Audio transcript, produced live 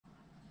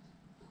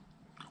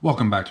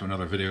Welcome back to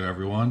another video,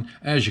 everyone.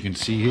 As you can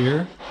see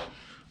here,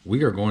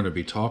 we are going to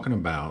be talking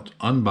about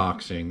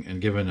unboxing and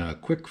giving a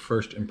quick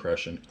first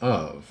impression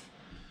of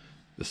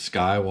the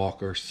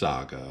Skywalker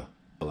Saga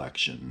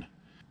collection.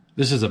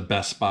 This is a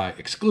Best Buy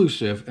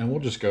exclusive, and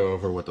we'll just go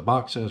over what the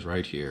box says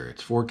right here.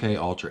 It's 4K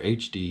Ultra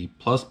HD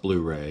plus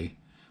Blu-ray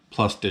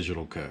plus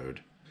digital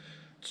code.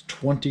 It's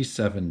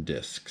 27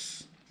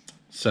 discs.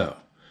 So,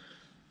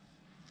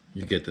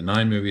 you get the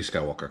 9-movie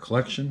Skywalker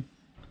collection.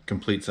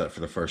 Complete set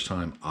for the first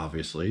time,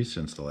 obviously,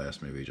 since the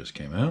last movie just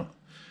came out.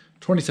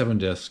 27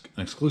 disc,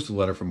 an exclusive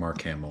letter from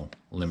Mark Hamill,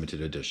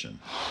 limited edition.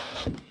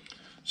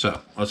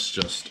 So let's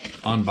just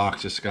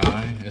unbox this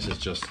guy. This is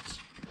just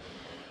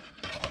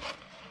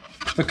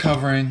the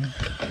covering.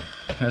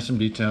 Has some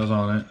details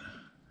on it.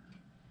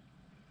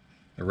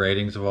 The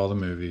ratings of all the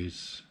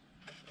movies.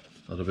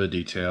 A little bit of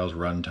details,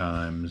 run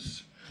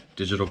times,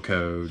 digital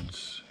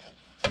codes.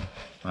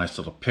 Nice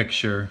little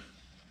picture.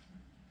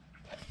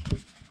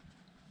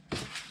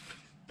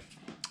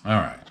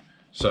 Alright,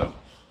 so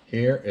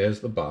here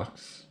is the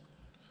box.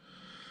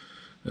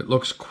 It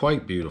looks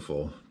quite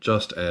beautiful,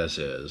 just as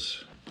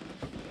is.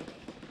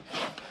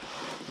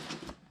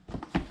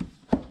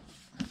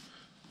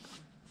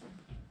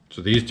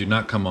 So these do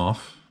not come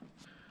off.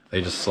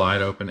 They just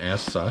slide open as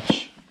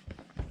such.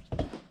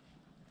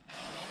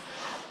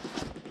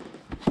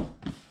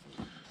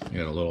 You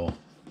got a little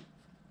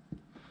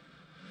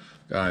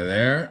guy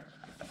there.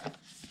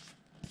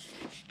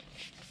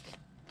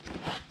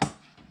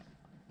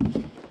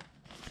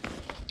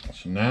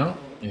 So now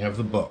you have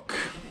the book.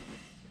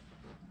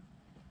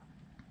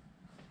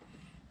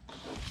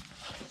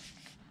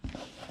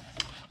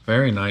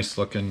 Very nice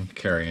looking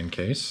carrying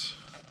case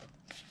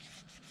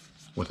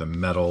with a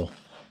metal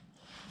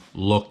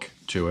look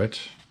to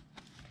it.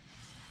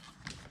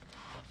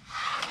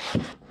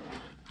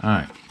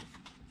 Alright,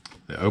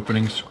 the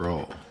opening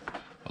scroll.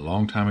 A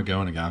long time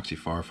ago in a galaxy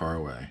far, far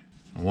away.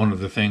 One of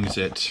the things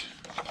it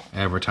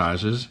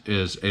advertises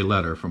is a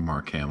letter from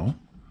Mark Hamill,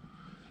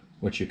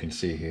 which you can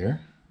see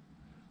here.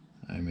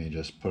 I may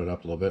just put it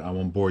up a little bit. I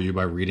won't bore you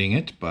by reading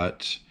it,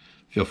 but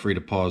feel free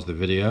to pause the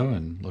video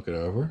and look it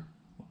over.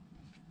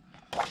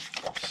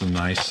 Some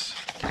nice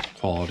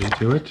quality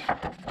to it.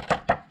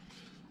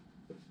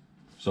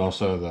 There's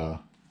also the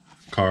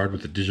card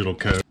with the digital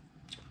code.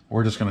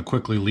 We're just going to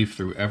quickly leaf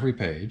through every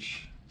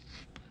page.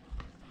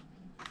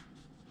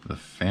 The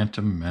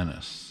Phantom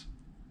Menace.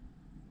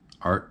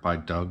 Art by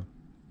Doug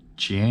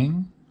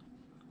Chiang,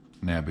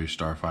 Naboo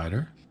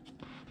Starfighter.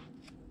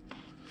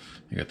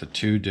 You got the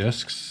 2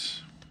 discs.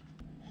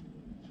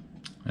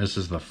 This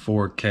is the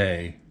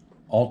 4K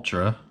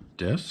Ultra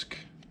disc.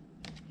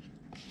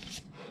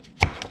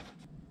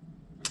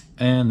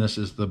 And this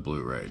is the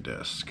Blu-ray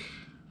disc.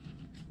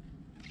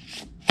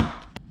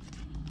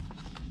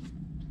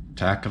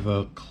 Attack of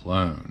the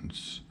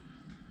Clones.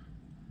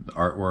 The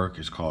artwork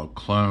is called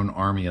Clone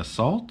Army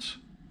Assault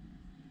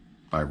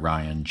by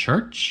Ryan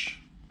Church.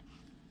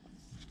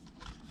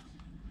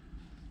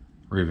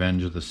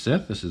 Revenge of the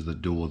Sith. This is the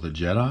Duel of the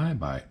Jedi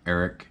by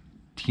Eric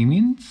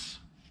Timmins.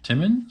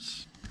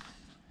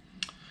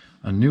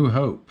 A New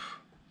Hope.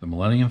 The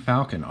Millennium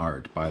Falcon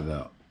art by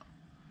the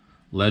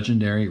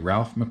legendary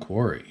Ralph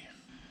McQuarrie.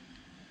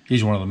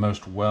 He's one of the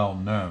most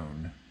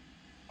well-known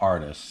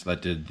artists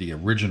that did the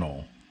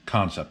original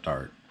concept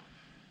art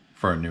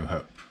for A New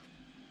Hope.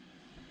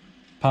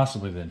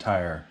 Possibly the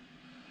entire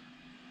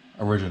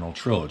original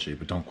trilogy,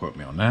 but don't quote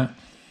me on that.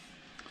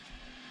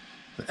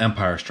 The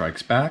Empire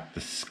Strikes Back,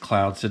 the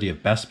Cloud City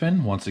of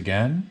Bespin, once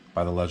again,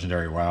 by the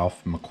legendary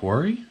Ralph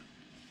McQuarrie.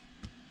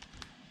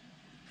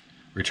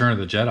 Return of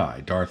the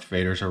Jedi, Darth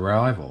Vader's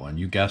Arrival, and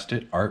you guessed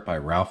it, art by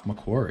Ralph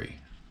McQuarrie.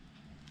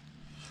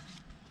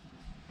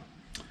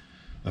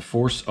 The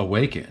Force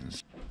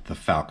Awakens, The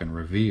Falcon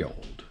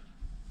Revealed,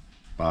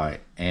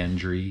 by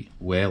Andrew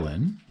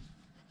Whalen.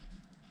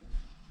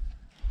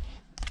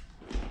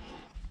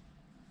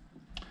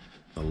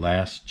 The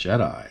Last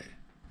Jedi,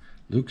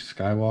 Luke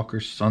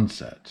Skywalker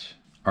Sunset,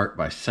 art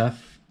by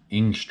Seth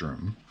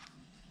Ingstrom.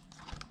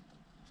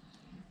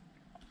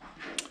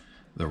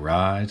 The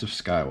Rise of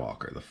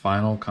Skywalker, The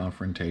Final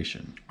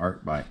Confrontation,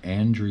 art by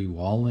Andrew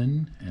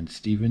Whalen and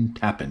Stephen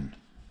Tappan.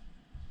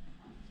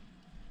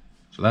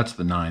 So that's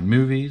the 9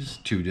 movies,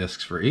 2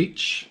 discs for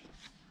each.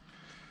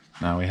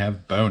 Now we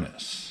have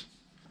bonus.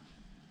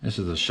 This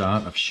is a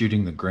shot of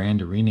shooting the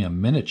Grand Arena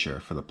miniature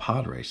for the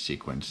pod race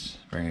sequence.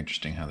 Very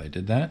interesting how they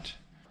did that.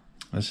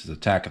 This is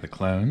Attack of the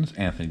Clones,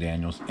 Anthony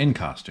Daniels in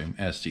costume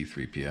as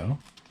C-3PO.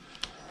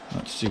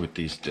 Let's see what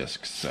these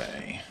discs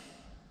say.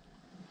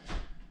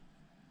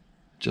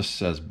 Just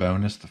says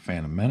bonus, The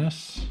Phantom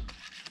Menace.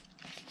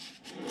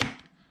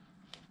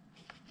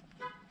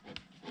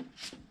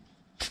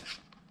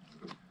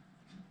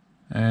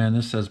 And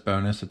this says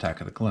bonus,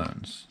 Attack of the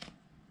Clones.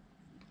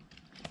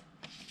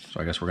 So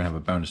I guess we're going to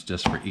have a bonus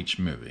disc for each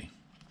movie.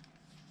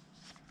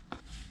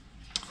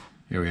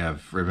 Here we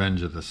have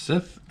Revenge of the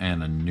Sith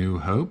and A New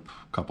Hope.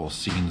 A couple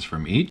scenes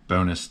from each.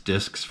 Bonus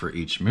discs for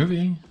each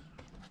movie.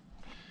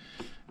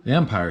 The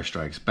Empire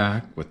Strikes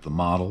Back with the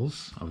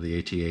models of the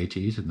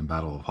AT-ATs in the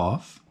Battle of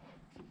Hoth.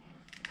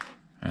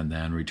 And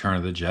then Return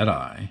of the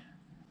Jedi.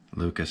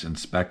 Lucas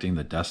inspecting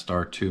the Death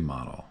Star 2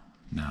 model.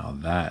 Now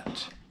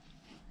that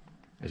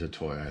is a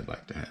toy I'd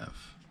like to have.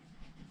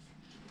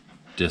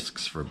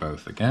 Discs for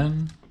both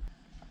again.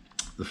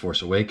 The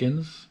Force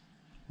Awakens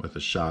with a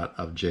shot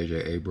of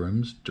J.J.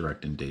 Abrams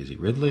directing Daisy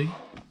Ridley.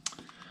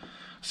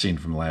 Scene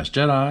from The Last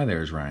Jedi.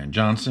 There's Rian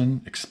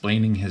Johnson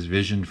explaining his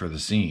vision for the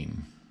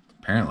scene.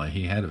 Apparently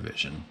he had a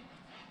vision.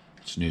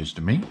 It's news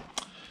to me.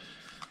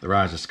 The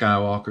Rise of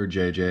Skywalker.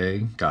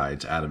 J.J.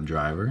 guides Adam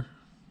Driver.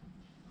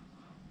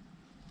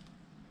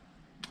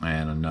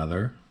 And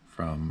another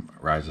from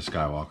Rise of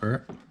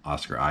Skywalker.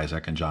 Oscar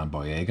Isaac and John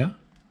Boyega.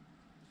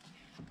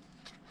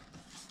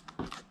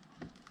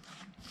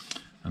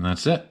 And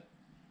that's it.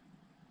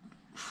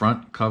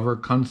 Front cover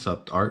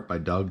concept art by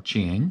Doug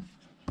Chiang.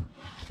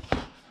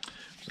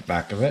 The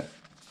back of it.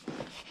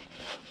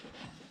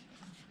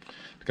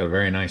 It's got a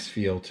very nice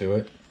feel to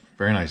it.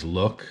 Very nice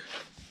look.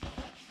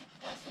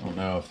 I don't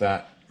know if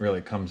that really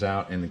comes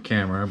out in the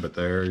camera, but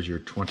there's your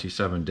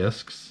 27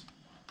 discs.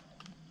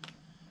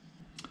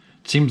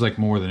 It seems like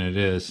more than it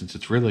is, since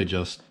it's really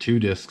just 2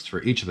 discs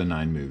for each of the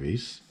 9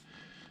 movies.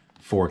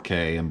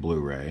 4K and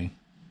Blu-ray.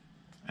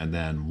 And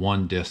then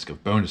 1 disc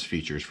of bonus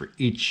features for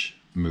each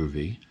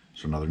movie.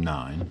 So another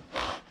 9.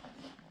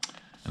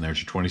 And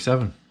there's your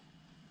 27.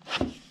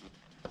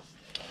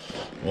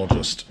 We'll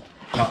just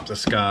pop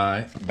this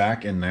guy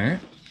back in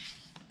there.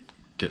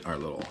 Get our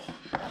little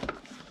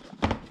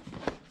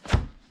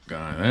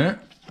guy there.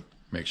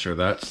 Make sure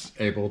that's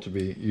able to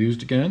be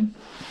used again.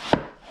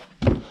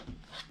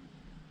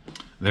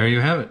 There you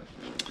have it.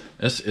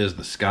 This is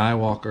the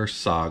Skywalker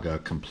Saga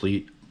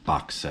complete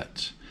box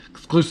set.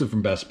 Exclusive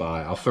from Best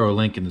Buy. I'll throw a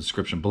link in the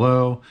description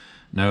below.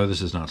 No,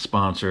 this is not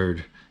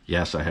sponsored.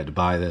 Yes, I had to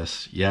buy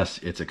this. Yes,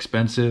 it's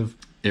expensive.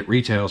 It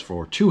retails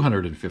for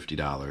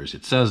 $250.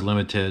 It says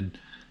limited.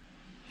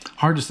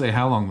 Hard to say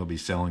how long they'll be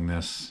selling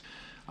this.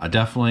 I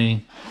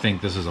definitely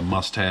think this is a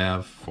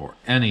must-have for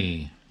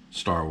any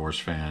Star Wars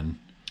fan.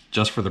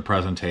 Just for the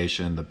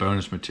presentation, the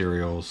bonus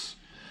materials.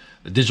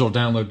 The digital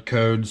download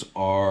codes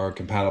are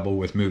compatible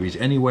with Movies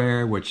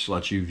Anywhere, which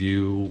lets you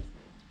view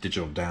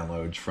digital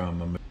downloads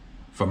from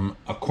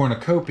a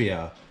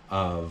cornucopia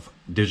of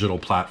digital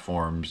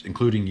platforms,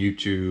 including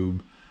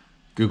YouTube,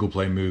 Google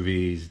Play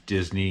Movies,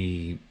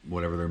 Disney,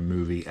 whatever their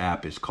movie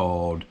app is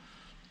called.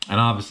 And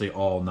obviously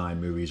all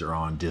 9 movies are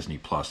on Disney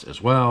Plus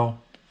as well,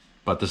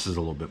 but this is a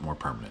little bit more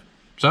permanent.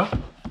 So, if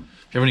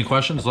you have any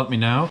questions, let me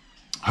know.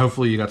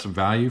 Hopefully you got some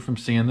value from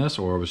seeing this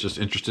or was just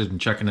interested in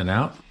checking it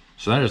out.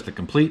 So that is the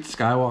complete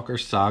Skywalker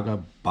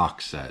Saga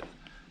box set.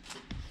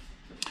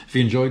 If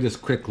you enjoyed this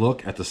quick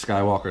look at the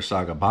Skywalker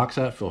Saga box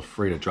set, feel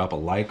free to drop a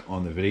like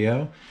on the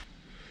video.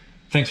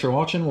 Thanks for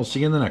watching. We'll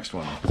see you in the next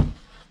one.